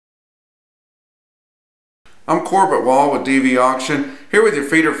I'm Corbett Wall with DV Auction, here with your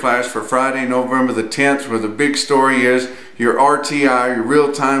feeder flash for Friday, November the 10th, where the big story is your RTI, your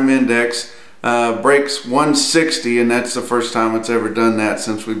real-time index, breaks 160, and that's the first time it's ever done that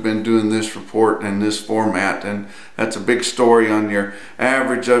since we've been doing this report in this format. And that's a big story on your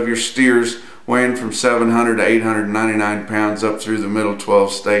average of your steers weighing from 700 to 899 pounds up through the middle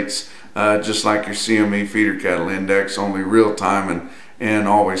 12 states, just like your CME feeder cattle index, only real-time and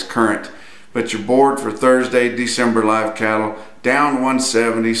always current. But your board for Thursday, December live cattle, down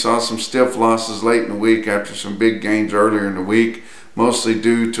 170. Saw some stiff losses late in the week after some big gains earlier in the week, mostly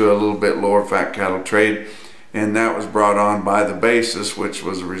due to a little bit lower fat cattle trade. And that was brought on by the basis, which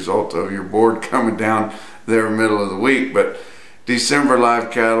was a result of your board coming down there middle of the week. But December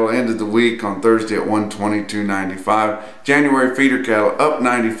live cattle ended the week on Thursday at 122.95. January feeder cattle up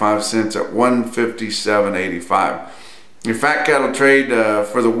 95 cents at 157.85. Your fat cattle trade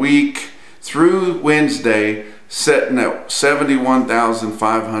for the week through Wednesday, setting at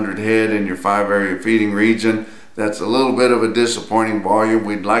 71,500 head in your 5-area feeding region. That's a little bit of a disappointing volume.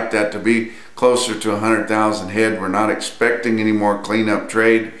 We'd like that to be closer to 100,000 head. We're not expecting any more cleanup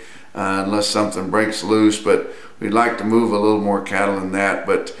trade unless something breaks loose, but we'd like to move a little more cattle than that.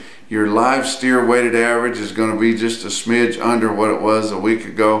 But your live steer weighted average is going to be just a smidge under what it was a week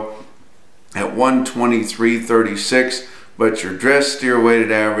ago at 123.36. But your dress steer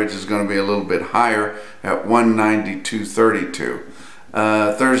weighted average is going to be a little bit higher at 192.32.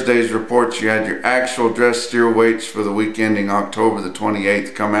 Thursday's reports, you had your actual dress steer weights for the week ending October the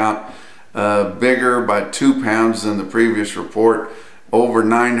 28th come out, bigger by 2 pounds than the previous report, over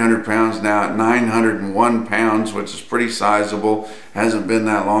 900 pounds now at 901 pounds, which is pretty sizable. Hasn't been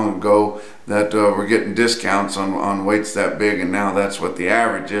that long ago that we're getting discounts on weights that big, and now that's what the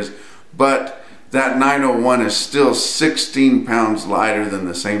average is. But that 901 is still 16 pounds lighter than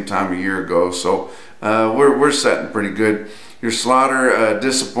the same time a year ago, so we're setting pretty good. Your slaughter,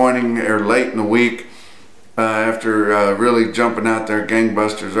 disappointing late in the week after really jumping out there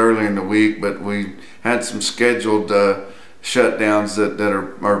gangbusters early in the week, but we had some scheduled shutdowns that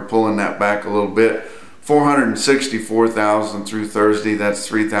are pulling that back a little bit. 464,000 through Thursday, that's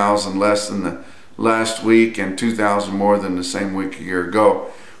 3,000 less than the last week and 2,000 more than the same week a year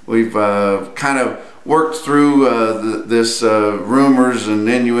ago. We've kind of worked through this rumors and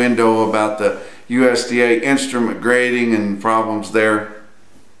innuendo about the USDA instrument grading and problems there.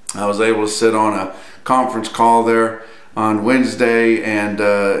 I was able to sit on a conference call there on Wednesday, and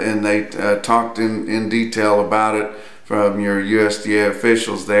they talked in detail about it from your USDA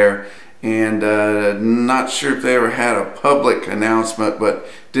officials there. And not sure if they ever had a public announcement, but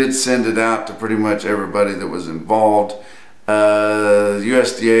did send it out to pretty much everybody that was involved. The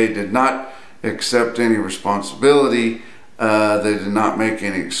USDA did not accept any responsibility. They did not make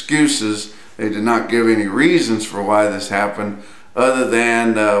any excuses. They did not give any reasons for why this happened, other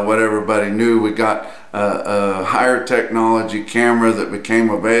than what everybody knew. We got a higher technology camera that became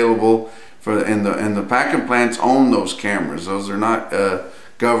available and the packing plants own those cameras. Those are not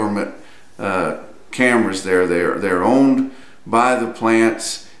government cameras. They're owned by the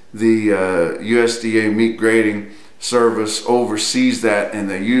plants. The USDA meat grading service oversees that, and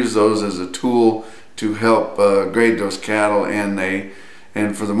they use those as a tool to help grade those cattle, and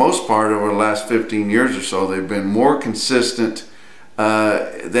for the most part over the last 15 years or so they've been more consistent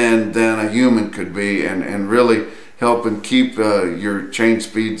than a human could be, and really helping keep your chain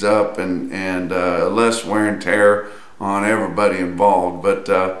speeds up and less wear and tear on everybody involved. But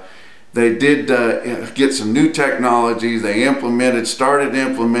they did get some new technology. They started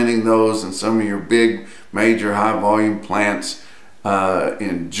implementing those in some of your big major high volume plants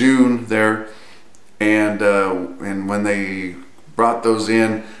in June there, and when they brought those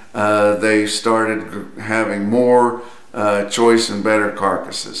in, they started having more choice and better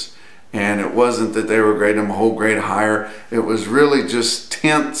carcasses. And it wasn't that they were grading them a whole grade higher. It was really just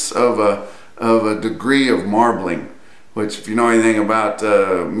tenths of a degree of marbling, which, if you know anything about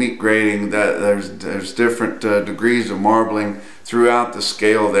meat grading, that there's different degrees of marbling throughout the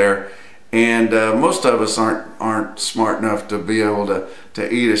scale there. And most of us aren't smart enough to be able to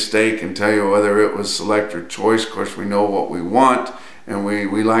eat a steak and tell you whether it was select or choice. Of course, we know what we want, and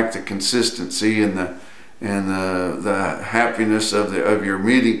we like the consistency and the happiness of your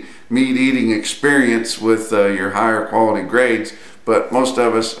meat eating experience with your higher quality grades. But most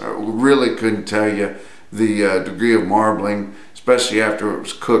of us really couldn't tell you the degree of marbling, especially after it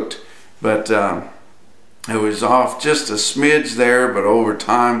was cooked. But it was off just a smidge there, but over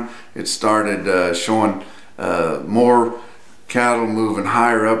time it started showing more cattle moving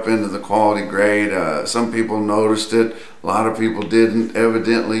higher up into the quality grade. Some people noticed it, A lot of people didn't.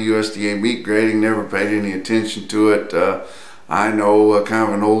 Evidently, USDA meat grading never paid any attention to it. I know kind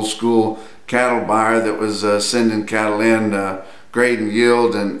of an old school cattle buyer that was sending cattle in grading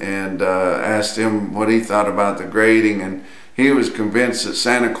yield, and asked him what he thought about the grading, and he was convinced that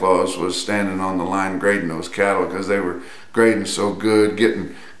Santa Claus was standing on the line grading those cattle because they were grading so good,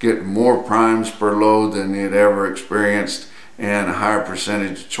 getting more primes per load than he had ever experienced, and a higher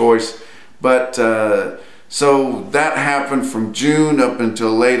percentage of choice. But so that happened from June up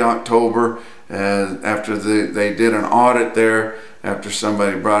until late October, after they did an audit there. After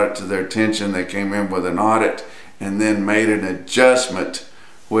somebody brought it to their attention, they came in with an audit and then made an adjustment,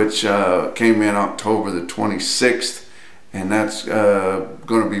 which came in October the 26th, and that's going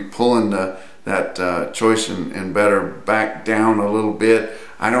to be pulling that choice and better back down a little bit.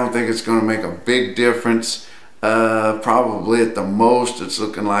 I don't think it's going to make a big difference. Probably at the most, it's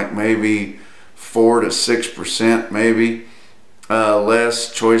looking like maybe 4 to 6%, maybe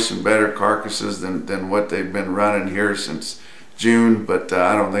less choice and better carcasses than what they've been running here since June, but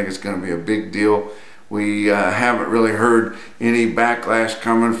I don't think it's going to be a big deal. We haven't really heard any backlash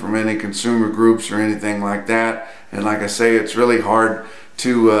coming from any consumer groups or anything like that. And like I say, it's really hard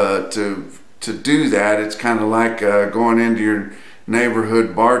to do that. It's kind of like going into your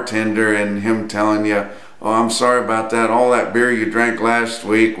neighborhood bartender and him telling you, "Oh, I'm sorry about that. All that beer you drank last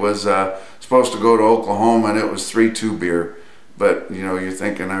week was supposed to go to Oklahoma, and it was 3-2 beer." But you know, you're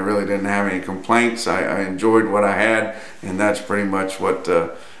thinking, I really didn't have any complaints. I enjoyed what I had, and that's pretty much what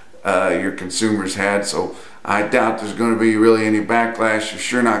your consumers had. So I doubt there's going to be really any backlash. You're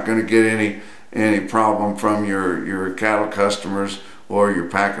sure not going to get any problem from your cattle customers or your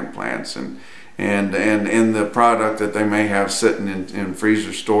packing plants, and the product that they may have sitting in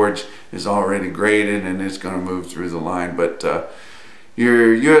freezer storage is already graded and it's going to move through the line. But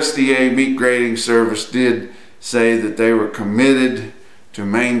your USDA meat grading service did say that they were committed to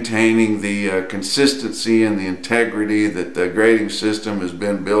maintaining the consistency and the integrity that the grading system has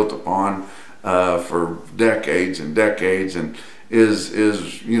been built upon for decades and decades, and is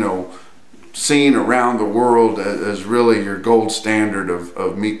you know, seen around the world as really your gold standard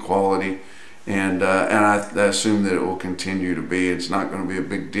of meat quality, and I assume that it will continue to be. It's not going to be a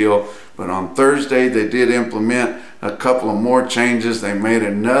big deal. But on Thursday they did implement a couple of more changes. They made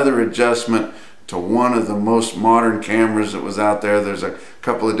another adjustment to one of the most modern cameras that was out there. There's a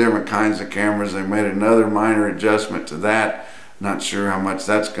couple of different kinds of cameras. They made another minor adjustment to that. Not sure how much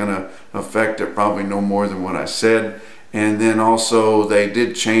that's going to affect it, probably no more than what I said. And then also they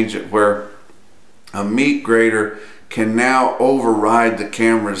did change it where a meat grader can now override the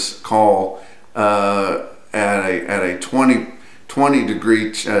camera's call at a 20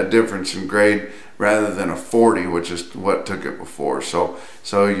 degree difference in grade, rather than a 40, which is what took it before. So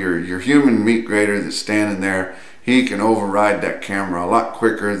your human meat grader that's standing there, he can override that camera a lot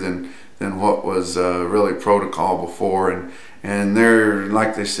quicker than what was really protocol before. And they're,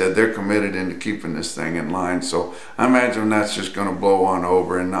 like they said, they're committed into keeping this thing in line. So I imagine that's just going to blow on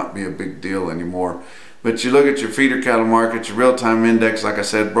over and not be a big deal anymore. But you look at your feeder cattle market, your real-time index, like I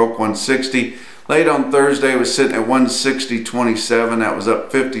said, broke 160. Late on Thursday, it was sitting at 160.27. That was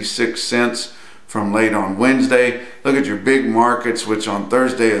up 56 cents from late on Wednesday. Look at your big markets, which on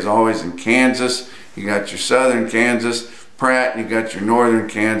Thursday is always in Kansas. You got your southern Kansas, Pratt, you got your northern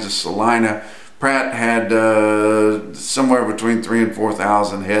Kansas, Salina. Pratt had somewhere between 3,000 and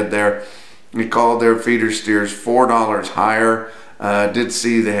 4,000 head there. He called their feeder steers $4 higher. Did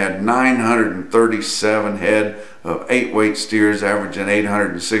see they had 937 head of 8-weight steers averaging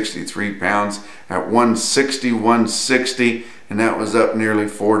 863 pounds at 160, and that was up nearly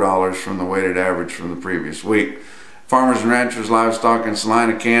 $4 from the weighted average from the previous week. Farmers and ranchers livestock in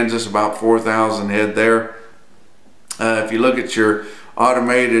Salina, Kansas, about 4,000 head there. If you look at your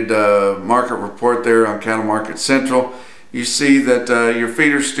automated market report there on Cattle Market Central, you see that your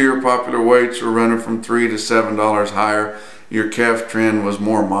feeder steer popular weights were running from $3 to $7 higher. Your calf trend was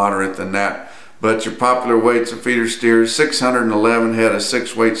more moderate than that. But your popular weights of feeder steers, 611 head of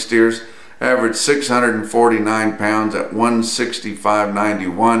 6-weight steers, averaged 649 pounds at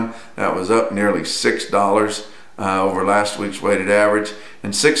 165.91. That was up nearly $6 over last week's weighted average.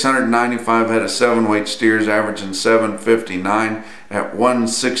 And 695 head of 7-weight steers, averaging 759 at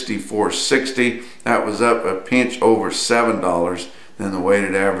 164.60. That was up a pinch over $7 than the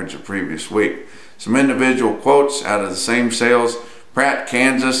weighted average of previous week. Some individual quotes out of the same sales. Pratt,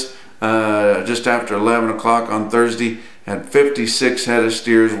 Kansas, just after 11 o'clock on Thursday, had 56 head of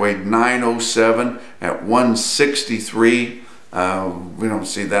steers, weighed 907 at 163. We don't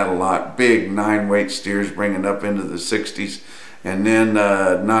see that a lot. Big 9-weight steers bringing up into the 60s. And then,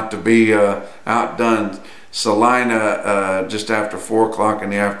 not to be outdone, Salina just after 4 o'clock in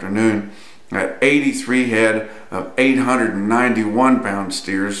the afternoon at 83 head of 891 pound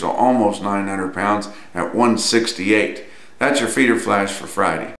steers, so almost 900 pounds at 168. That's your feeder flash for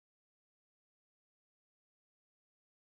Friday.